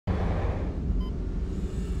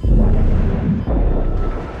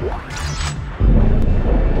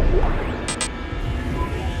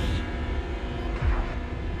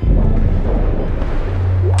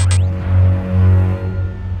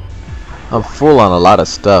I'm full on a lot of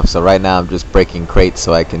stuff, so right now I'm just breaking crates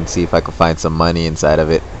so I can see if I can find some money inside of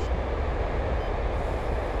it.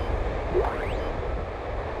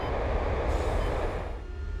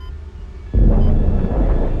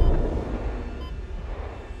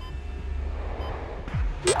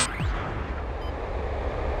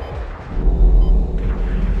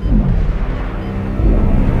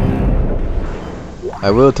 I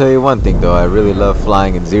will tell you one thing though, I really love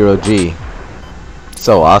flying in 0G.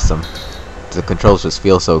 So awesome. The controls just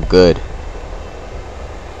feel so good.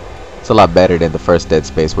 It's a lot better than the first Dead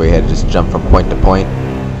Space where you had to just jump from point to point.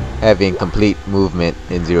 Having complete movement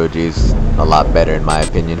in 0G is a lot better in my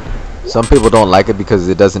opinion. Some people don't like it because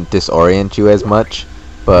it doesn't disorient you as much,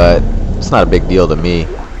 but it's not a big deal to me.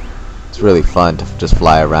 It's really fun to just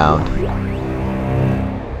fly around.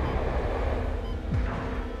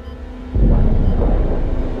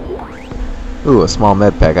 Ooh, a small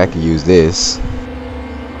med pack, I could use this.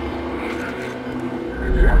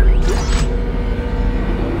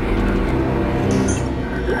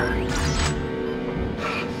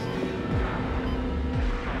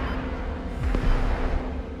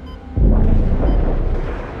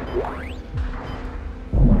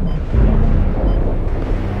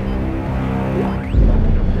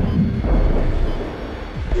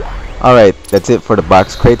 Alright, that's it for the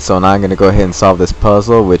box crate, so now I'm going to go ahead and solve this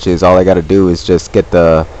puzzle, which is all I got to do is just get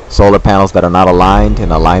the solar panels that are not aligned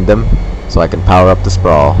and align them so I can power up the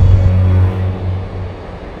sprawl.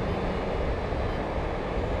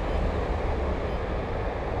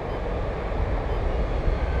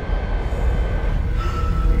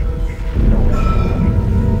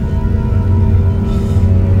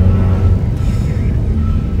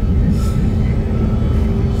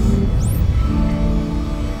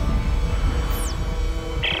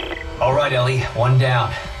 Alright, Ellie, one down.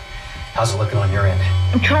 How's it looking on your end?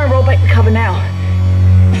 I'm trying to roll back the cover now.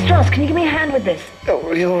 Strauss, can you give me a hand with this?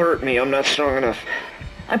 Oh, he'll hurt me. I'm not strong enough.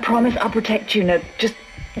 I promise I'll protect you. Now, just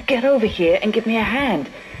get over here and give me a hand.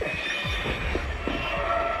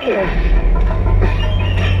 Here.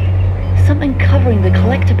 Something covering the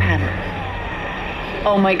collector panel.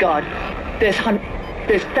 Oh my god. There's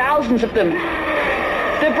thousands of them.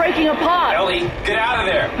 They're breaking apart. Ellie, get out of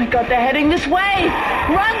there! Oh my god, they're heading this way!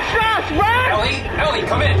 Run, Strauss, run! Ellie,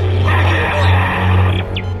 come in!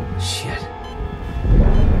 Ellie! Shit.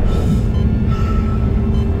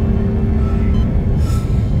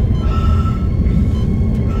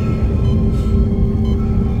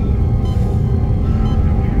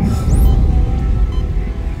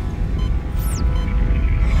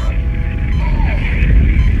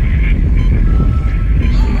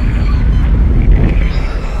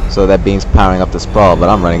 So that beam's powering up the sprawl, but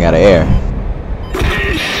I'm running out of air.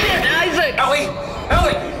 Shit, Isaac! Ellie!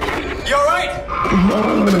 You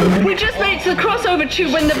alright? We just made it to the crossover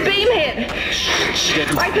tube when the beam hit.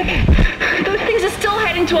 Isaac, those things are still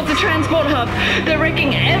heading towards the transport hub. They're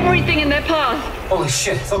wrecking everything in their path. Holy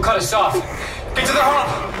shit, they'll cut us off. Get to the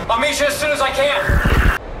hub! I'll meet you as soon as I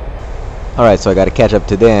can! Alright, so I gotta catch up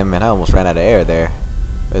to them, and I almost ran out of air there.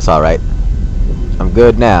 It's alright. I'm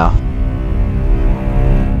good now.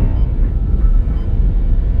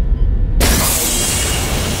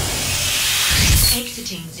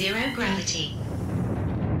 Exiting zero gravity.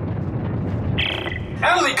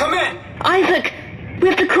 Ellie, come in! Isaac, we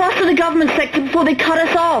have to cross to the government sector before they cut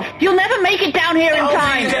us off. You'll never make it down here in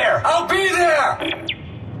time. I'll be there!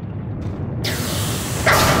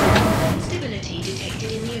 Stability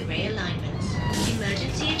detected in new realignments.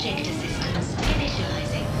 Emergency ejector systems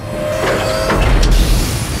initializing.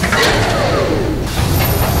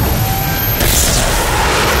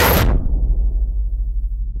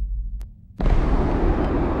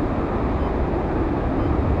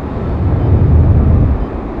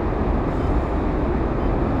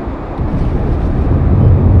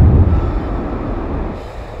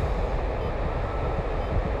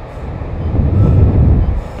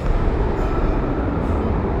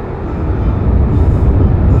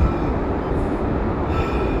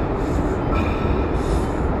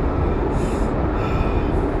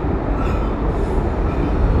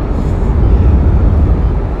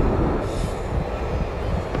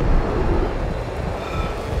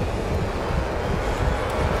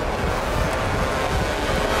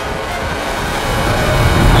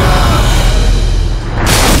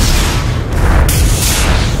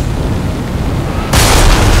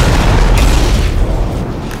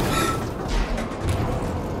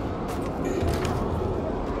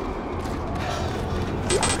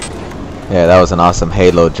 Yeah, that was an awesome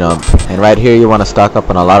halo jump. And right here you want to stock up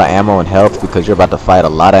on a lot of ammo and health because you're about to fight a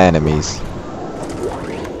lot of enemies.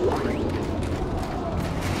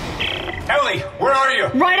 Ellie, where are you?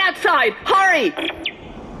 Right outside. side! Hurry!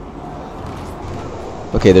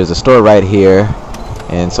 Okay, there's a store right here,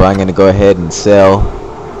 and so I'm gonna go ahead and sell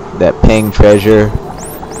that Peng treasure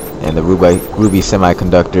and the ruby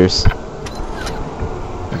semiconductors.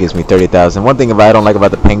 It gives me 30,000. One thing I don't like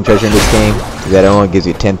about the Peng treasure in this game is that it only gives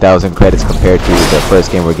you 10,000 credits compared to the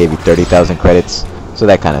first game where it gave you 30,000 credits. So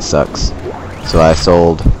that kind of sucks. So I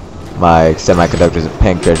sold my semiconductors and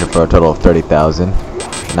Peng treasure for a total of 30,000.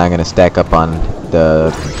 And I'm gonna stack up on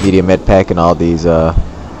the medium med pack and all these ammo.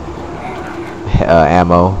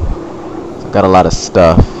 So I've got a lot of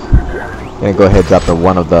stuff. I'm gonna go ahead and drop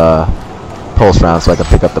one of the pulse rounds so I can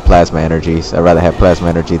pick up the plasma energies. I'd rather have plasma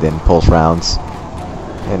energy than pulse rounds.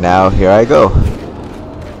 And now here I go.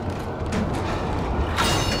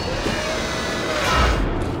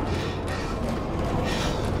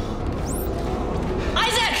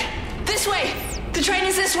 Isaac! This way! The train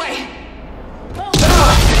is this way!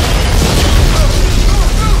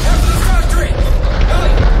 After the factory!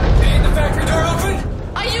 Ellie, ain't the factory door open?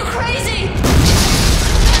 Are you crazy?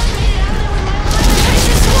 It's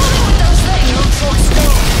just swarming with those things! No choice, go!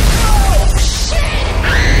 Oh, shit!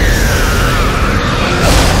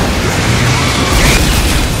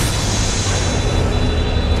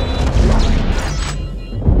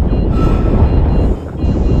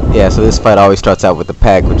 Yeah, so this fight always starts out with the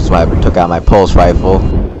pack, which is why I took out my pulse rifle.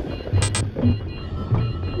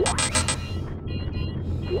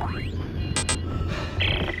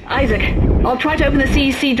 Isaac, I'll try to open the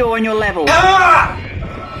CEC door on your level.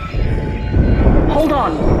 Hold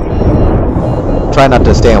on. Try not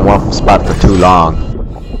to stay in one spot for too long.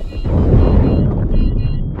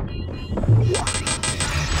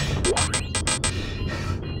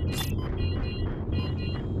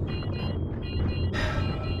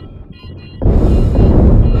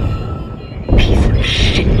 Piece of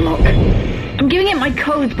shit lock. I'm giving it my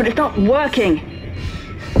codes, but it's not working.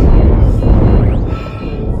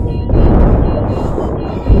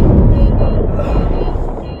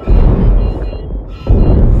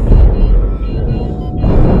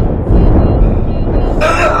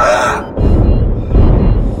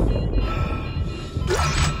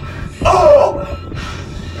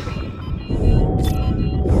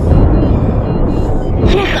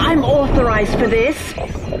 Yes, I'm authorized for this.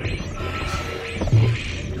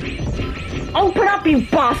 Open up, you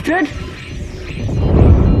bastard!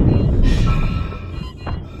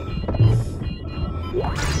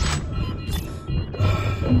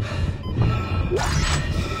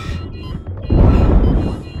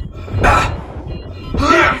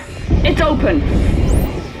 It's open.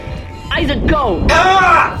 Isaac, go!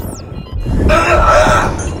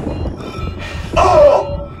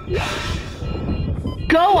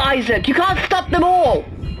 Go, Isaac! You can't stop them all!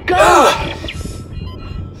 Go!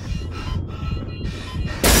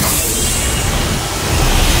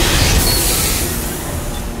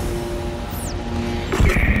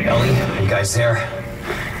 Ellie, are you guys there?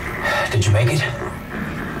 Did you make it?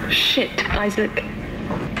 Shit, Isaac.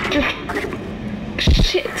 Just...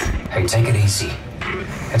 shit. Hey, take it easy.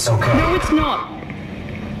 It's okay. No, it's not.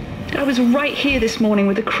 I was right here this morning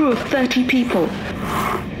with a crew of 30 people.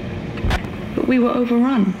 But we were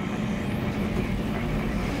overrun.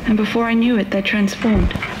 And before I knew it, they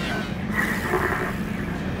transformed.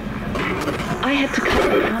 I had to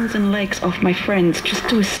cut the arms and legs off my friends just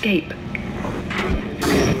to escape.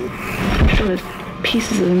 I'm sure there's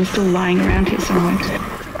pieces of them still lying around here somewhere.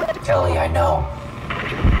 Ellie, I know.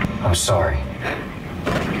 I'm sorry.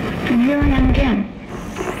 And here I am again.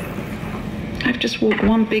 I've just walked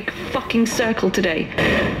one big fucking circle today.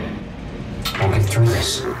 We'll get through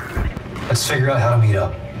this. Let's figure out how to meet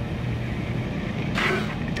up.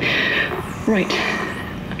 Right.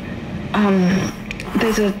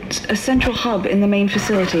 There's a central hub in the main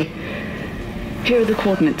facility. Here are the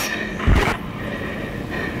coordinates.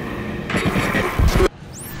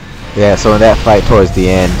 Yeah, so in that fight towards the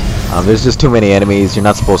end, there's just too many enemies. You're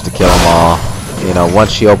not supposed to kill them all. You know,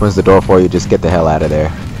 once she opens the door for you, just get the hell out of there.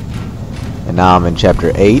 And now I'm in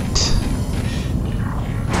chapter 8.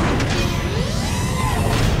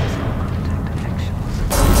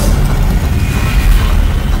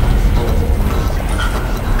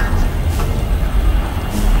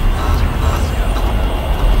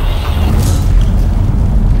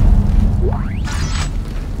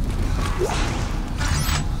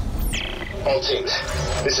 All teams,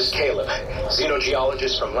 this is Caleb,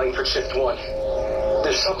 xenogeologist from Langford Shift 1.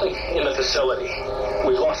 There's something in the facility.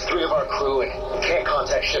 We've lost 3 of our crew and can't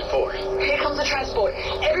contact Shift 4. Here comes the transport.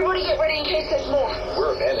 Everybody get ready in case there's more.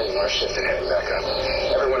 We're abandoning our shift and heading back up.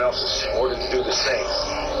 Everyone else is ordered to do the same.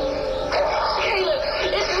 Caleb,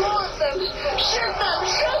 it's more of them. Shoot them!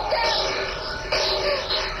 Shoot them!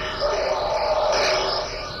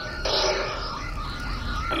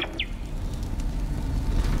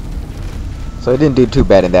 So I didn't do too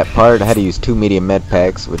bad in that part. I had to use 2 medium med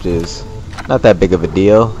packs, which is not that big of a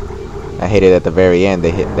deal. I hated at the very end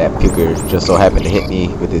they hit that puker just so happened to hit me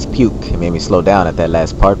with his puke. It made me slow down at that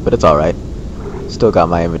last part, but it's alright. Still got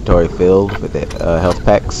my inventory filled with health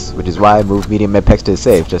packs, which is why I moved medium med packs to the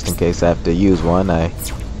safe, just in case I have to use one. I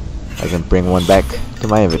can bring one back to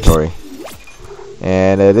my inventory.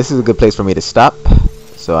 And this is a good place for me to stop,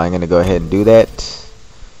 so I'm going to go ahead and do that.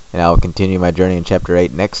 And I'll continue my journey in Chapter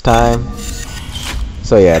 8 next time.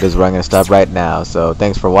 So yeah, this is where I'm going to stop right now. So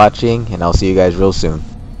thanks for watching, and I'll see you guys real soon.